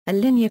A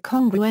linear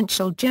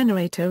congruential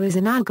generator is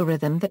an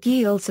algorithm that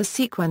yields a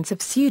sequence of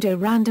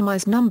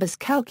pseudo-randomized numbers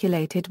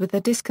calculated with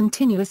a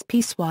discontinuous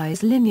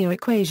piecewise linear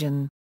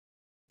equation.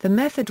 The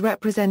method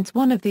represents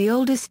one of the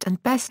oldest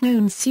and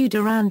best-known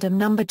pseudorandom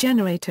number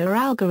generator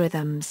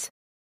algorithms.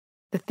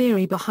 The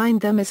theory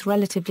behind them is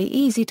relatively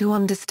easy to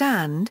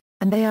understand,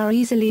 and they are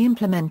easily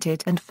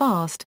implemented and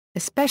fast,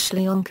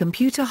 especially on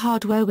computer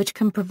hardware which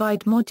can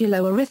provide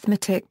modulo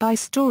arithmetic by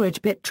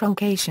storage bit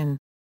truncation.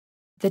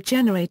 The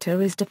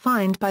generator is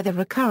defined by the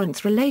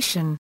recurrence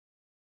relation,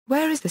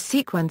 where is the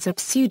sequence of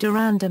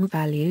pseudorandom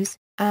values,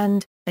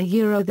 and the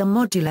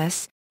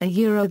modulus,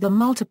 the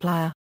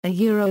multiplier,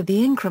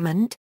 the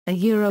increment,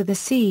 the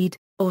seed,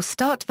 or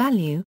start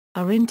value,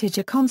 are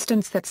integer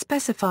constants that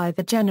specify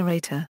the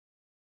generator.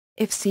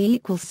 If C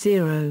equals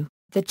 0,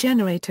 the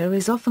generator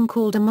is often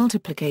called a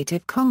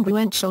multiplicative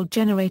congruential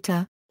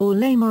generator, or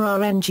lemma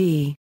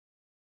RNG.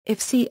 If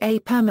CA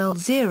permel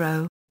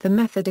 0, the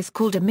method is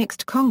called a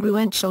mixed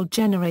congruential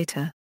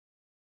generator.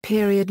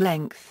 Period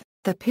length.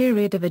 The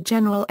period of a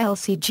general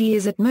LCG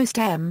is at most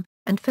m,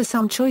 and for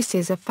some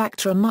choices a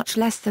factor much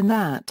less than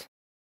that.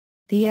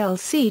 The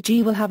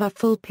LCG will have a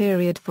full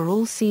period for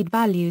all seed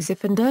values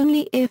if and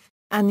only if,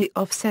 and the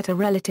offset are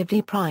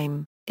relatively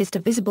prime, is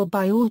divisible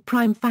by all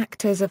prime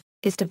factors of,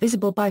 is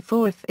divisible by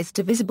 4 if is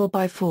divisible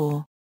by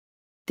 4.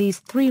 These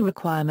three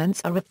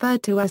requirements are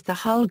referred to as the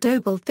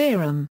Hull-Doble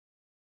theorem.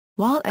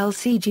 While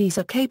LCGs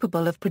are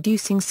capable of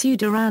producing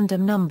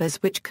pseudorandom numbers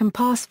which can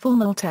pass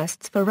formal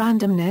tests for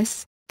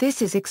randomness, this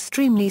is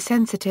extremely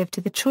sensitive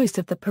to the choice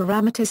of the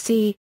parameters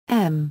c,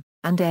 m,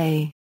 and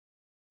a.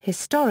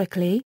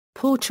 Historically,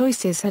 poor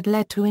choices had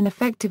led to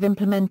ineffective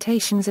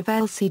implementations of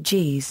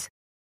LCGs.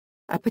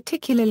 A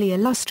particularly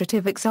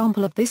illustrative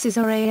example of this is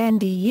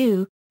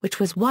RANDU, which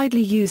was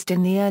widely used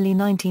in the early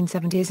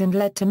 1970s and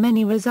led to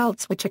many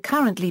results which are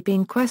currently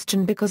being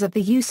questioned because of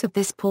the use of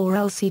this poor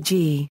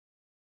LCG.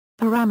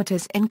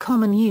 Parameters in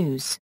common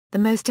use. The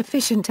most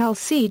efficient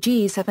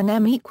LCGs have an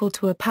m equal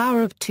to a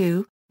power of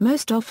 2,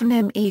 most often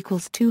m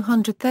equals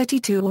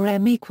 232 or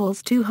m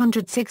equals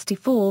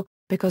 264,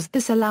 because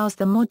this allows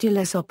the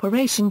modulus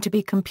operation to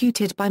be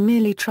computed by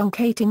merely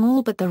truncating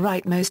all but the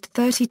rightmost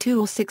 32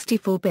 or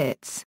 64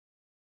 bits.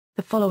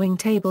 The following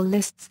table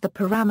lists the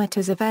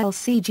parameters of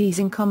LCGs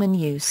in common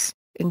use,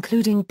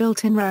 including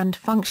built-in rand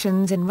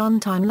functions in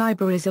runtime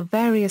libraries of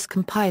various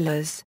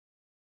compilers.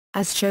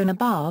 As shown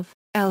above,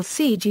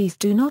 LCGs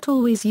do not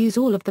always use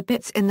all of the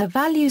bits in the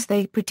values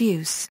they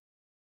produce.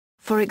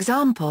 For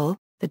example,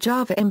 the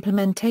Java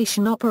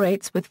implementation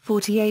operates with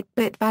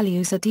 48-bit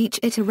values at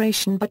each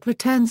iteration but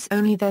returns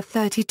only their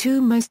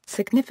 32 most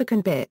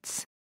significant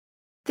bits.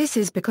 This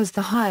is because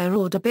the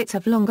higher-order bits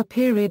have longer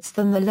periods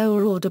than the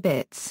lower-order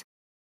bits.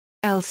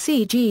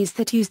 LCGs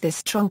that use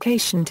this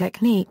truncation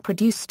technique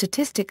produce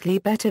statistically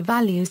better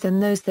values than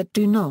those that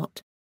do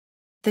not.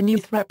 The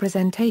Newth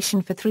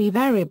representation for three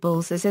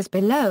variables is as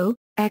below: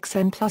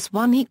 xn plus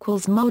 1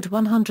 equals mod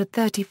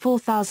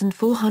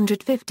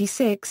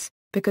 134,456,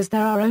 because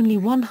there are only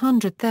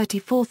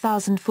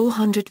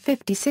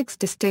 134,456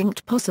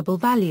 distinct possible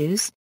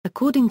values.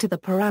 According to the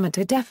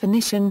parameter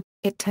definition,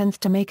 it tends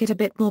to make it a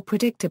bit more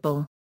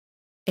predictable.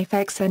 If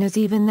xn is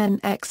even, then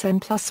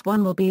xn plus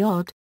 1 will be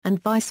odd,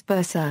 and vice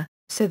versa,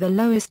 so the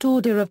lowest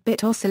order of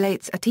bit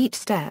oscillates at each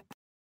step.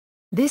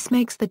 This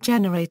makes the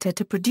generator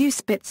to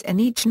produce bits in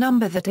each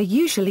number that are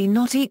usually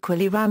not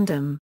equally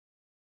random.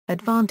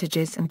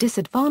 Advantages and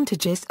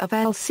disadvantages of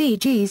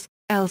LCGs.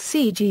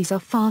 LCGs are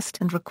fast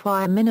and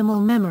require minimal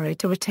memory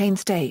to retain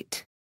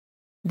state.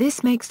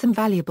 This makes them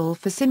valuable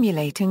for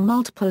simulating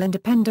multiple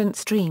independent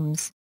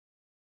streams.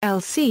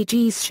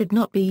 LCGs should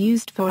not be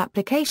used for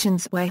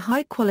applications where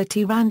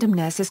high-quality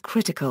randomness is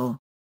critical.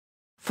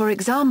 For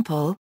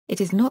example, it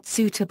is not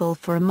suitable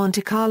for a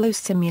Monte Carlo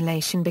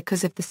simulation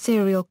because of the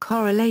serial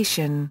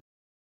correlation.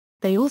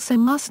 They also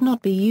must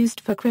not be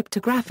used for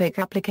cryptographic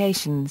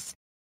applications.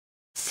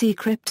 See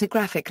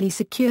cryptographically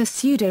secure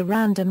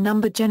pseudo-random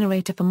number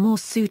generator for more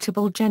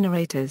suitable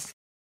generators.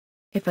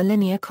 If a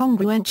linear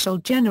congruential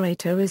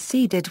generator is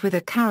seeded with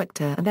a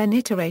character and then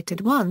iterated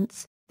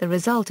once, the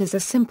result is a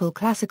simple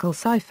classical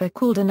cipher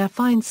called an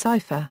affine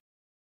cipher.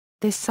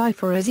 This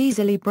cipher is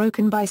easily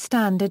broken by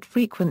standard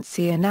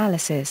frequency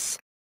analysis.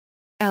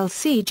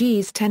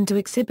 LCGs tend to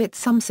exhibit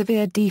some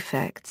severe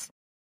defects.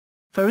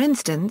 For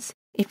instance,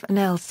 if an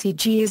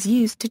LCG is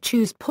used to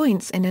choose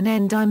points in an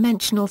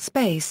n-dimensional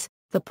space,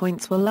 the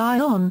points will lie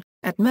on,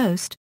 at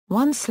most,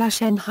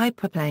 1/n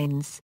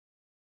hyperplanes.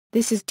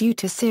 This is due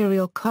to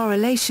serial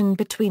correlation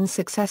between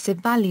successive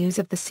values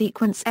of the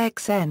sequence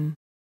xn.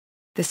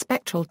 The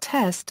spectral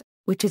test,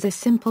 which is a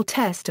simple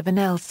test of an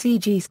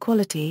LCG's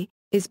quality,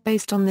 is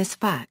based on this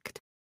fact.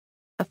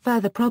 A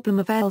further problem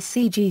of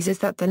LCGs is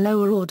that the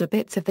lower-order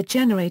bits of the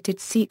generated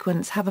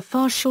sequence have a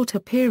far shorter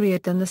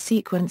period than the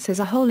sequence as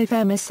a whole if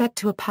m is set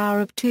to a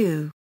power of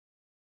 2.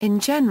 In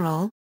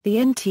general, the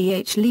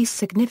nth least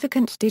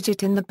significant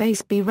digit in the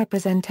base B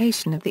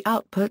representation of the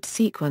output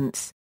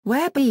sequence,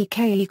 where bk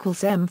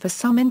equals m for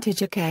some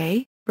integer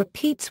k,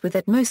 repeats with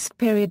at most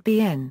period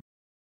bn.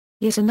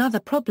 Yet another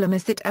problem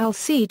is that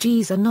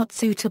Lcg'S are not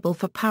suitable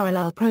for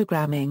parallel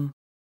programming.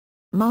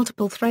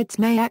 Multiple threads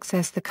may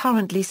access the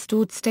currently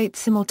stored state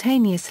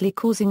simultaneously,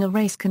 causing a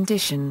race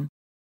condition.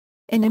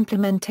 In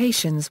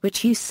implementations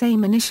which use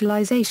same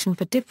initialization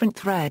for different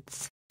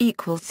threads,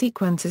 equal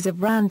sequences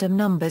of random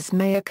numbers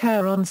may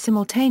occur on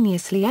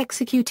simultaneously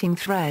executing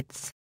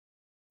threads.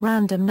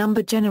 Random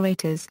number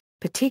generators,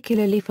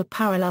 particularly for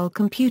parallel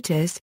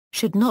computers,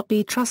 should not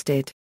be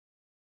trusted.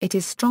 It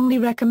is strongly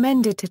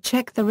recommended to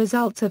check the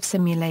results of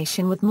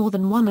simulation with more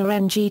than one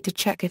RNG to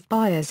check if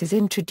bias is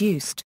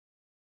introduced.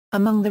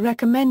 Among the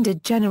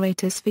recommended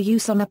generators for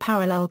use on a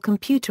parallel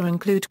computer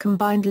include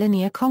combined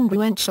linear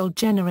congruential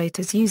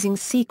generators using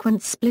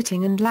sequence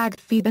splitting and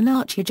lagged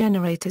Fibonacci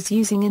generators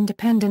using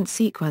independent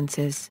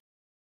sequences.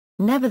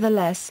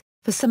 Nevertheless,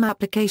 for some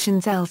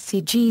applications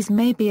Lcg'S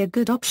may be a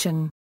good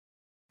option.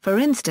 For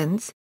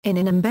instance, in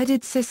an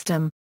embedded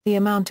system, the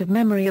amount of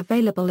memory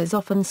available is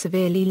often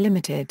severely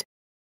limited.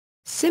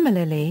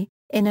 Similarly,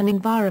 in an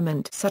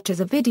environment such as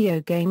a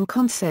video game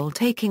console,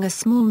 taking a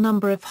small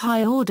number of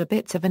high-order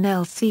bits of an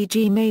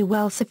Lcg may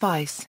well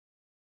suffice.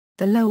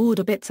 The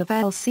low-order bits of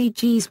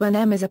Lcg's when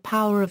m is a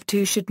power of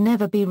 2 should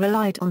never be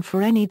relied on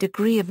for any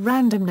degree of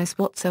randomness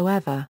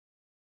whatsoever.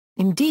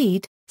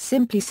 Indeed,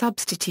 simply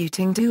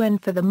substituting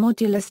 2n for the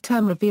modulus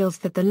term reveals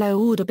that the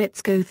low-order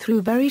bits go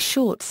through very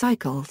short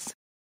cycles.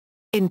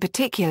 In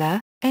particular,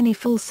 any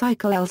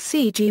full-cycle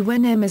Lcg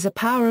when m is a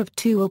power of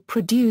 2 will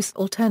produce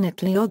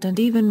alternately odd and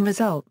even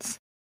results.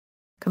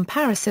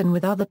 Comparison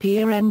with other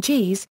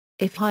PRNGs: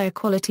 if higher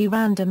quality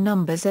random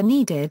numbers are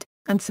needed,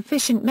 and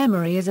sufficient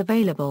memory is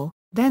available,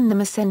 then the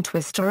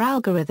Mersenne-Twister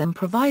algorithm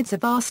provides a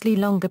vastly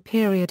longer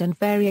period and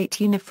variate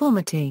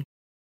uniformity.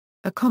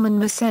 A common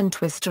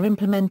Mersenne-Twister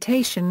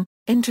implementation,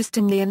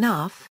 interestingly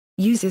enough,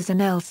 uses an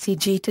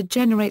Lcg to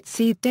generate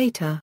seed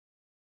data.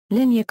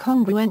 Linear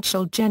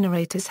congruential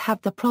generators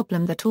have the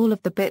problem that all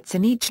of the bits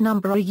in each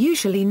number are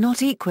usually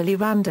not equally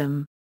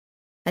random.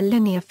 A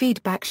linear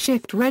feedback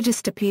shift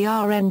register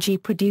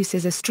PRNG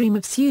produces a stream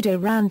of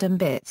pseudo-random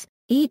bits,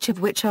 each of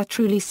which are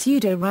truly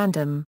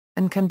pseudo-random,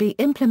 and can be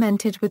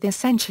implemented with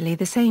essentially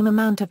the same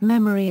amount of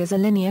memory as a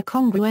linear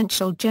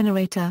congruential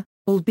generator,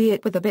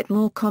 albeit with a bit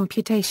more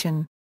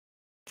computation.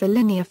 The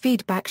linear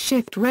feedback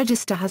shift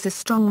register has a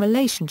strong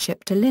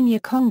relationship to linear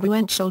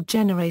congruential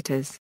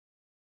generators.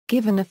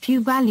 Given a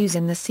few values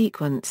in the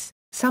sequence,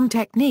 some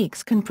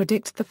techniques can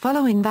predict the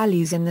following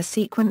values in the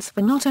sequence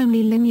for not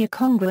only linear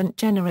congruent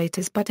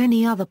generators but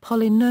any other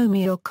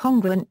polynomial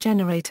congruent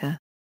generator.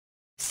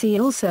 See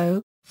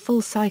also,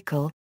 full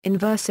cycle,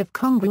 inversive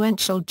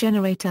congruential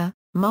generator,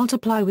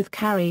 multiply with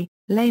carry,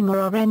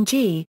 lemma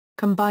RNG,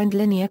 combined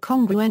linear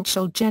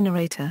congruential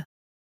generator.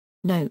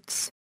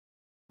 Notes.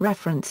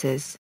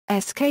 References: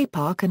 S. K.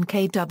 Park and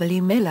K.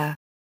 W. Miller.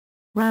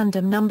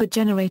 Random number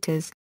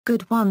generators,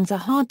 good ones are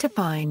hard to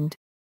find.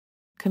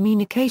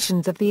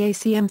 Communications of the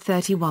ACM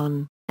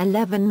 31,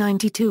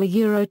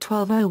 1192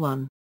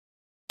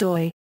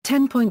 doi,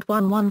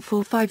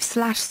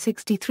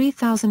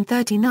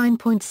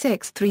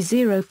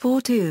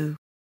 10.1145/63039.63042.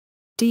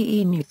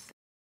 D. E. Knuth.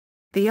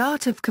 The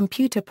Art of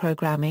Computer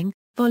Programming,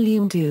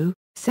 Volume 2,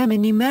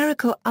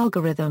 Semi-Numerical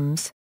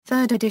Algorithms,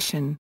 3rd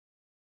edition.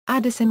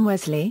 Addison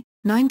Wesley,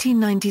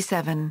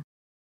 1997.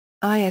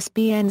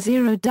 ISBN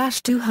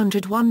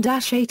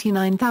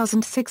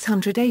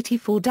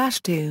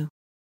 0-201-89684-2.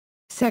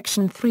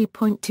 Section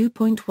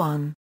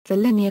 3.2.1, The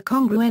Linear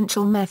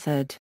Congruential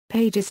Method,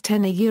 pages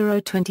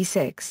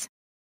 10-26.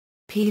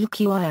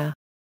 Lcg'S.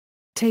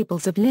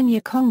 Tables of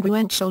linear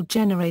congruential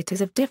generators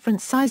of different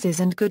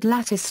sizes and good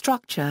lattice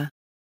structure.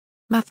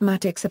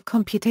 Mathematics of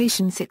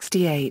Computation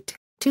 68,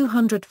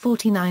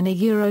 249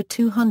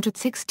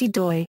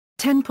 doi,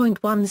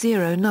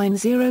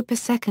 10.1090 per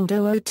second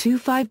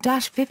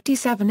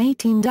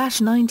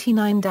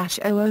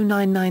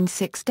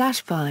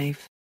 0025-5718-99-00996-5.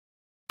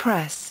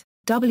 Press,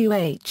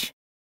 W.H.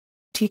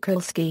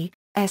 Tucholsky,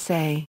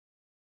 S.A.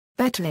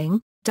 Vettling,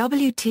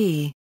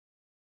 W.T.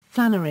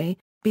 Flannery,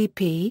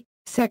 B.P.,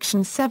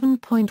 Section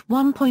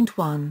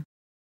 7.1.1.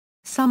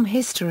 Some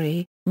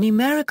History,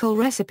 Numerical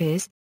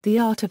Recipes, The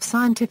Art of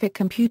Scientific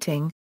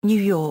Computing,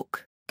 New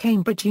York,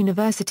 Cambridge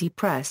University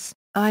Press,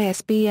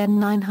 ISBN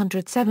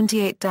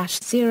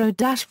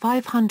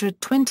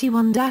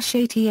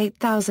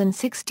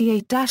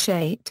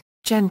 978-0-521-88068-8,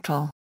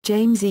 Gentle,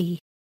 James E.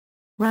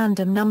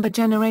 Random Number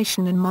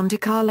Generation and Monte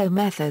Carlo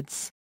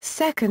Methods,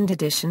 2nd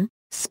edition,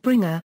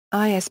 Springer,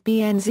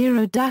 ISBN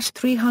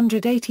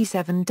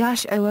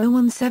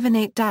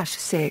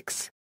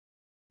 0-387-00178-6.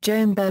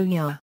 Joan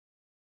Boyer.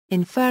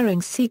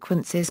 Inferring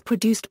Sequences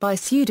Produced by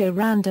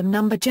Pseudo-Random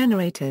Number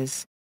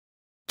Generators.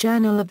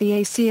 Journal of the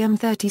ACM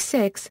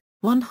 36,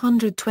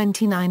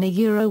 129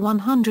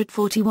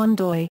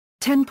 doi,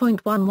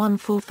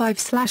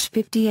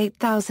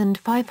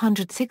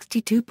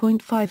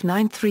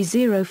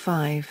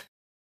 10.1145/58562.59305.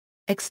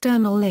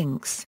 External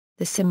links.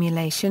 The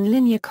simulation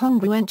linear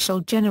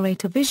congruential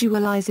generator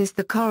visualizes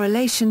the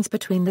correlations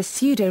between the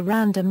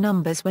pseudo-random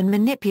numbers when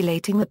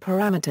manipulating the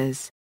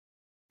parameters.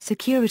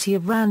 Security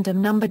of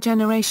random number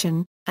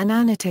generation, An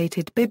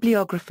annotated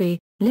bibliography,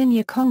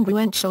 Linear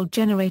Congruential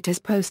Generators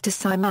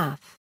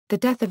Post-SciMath, The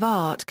Death of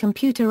Art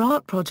Computer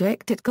Art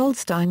Project at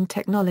Goldstein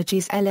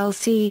Technologies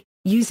LLC,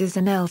 uses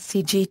an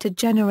Lcg to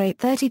generate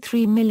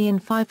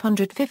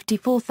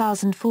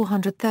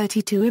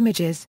 33,554,432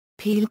 images,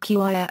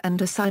 PLQIA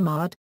and a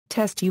SciMod,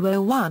 Test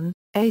U01,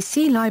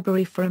 AC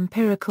Library for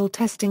Empirical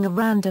Testing of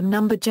Random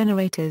Number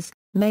Generators,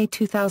 May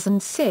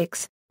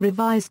 2006,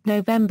 revised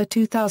November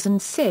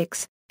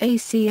 2006,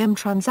 ACM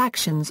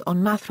Transactions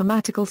on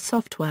Mathematical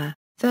Software,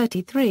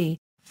 33,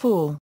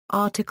 4,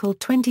 Article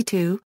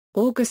 22,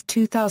 August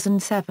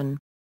 2007.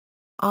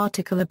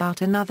 Article about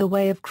another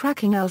way of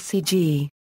cracking Lcg.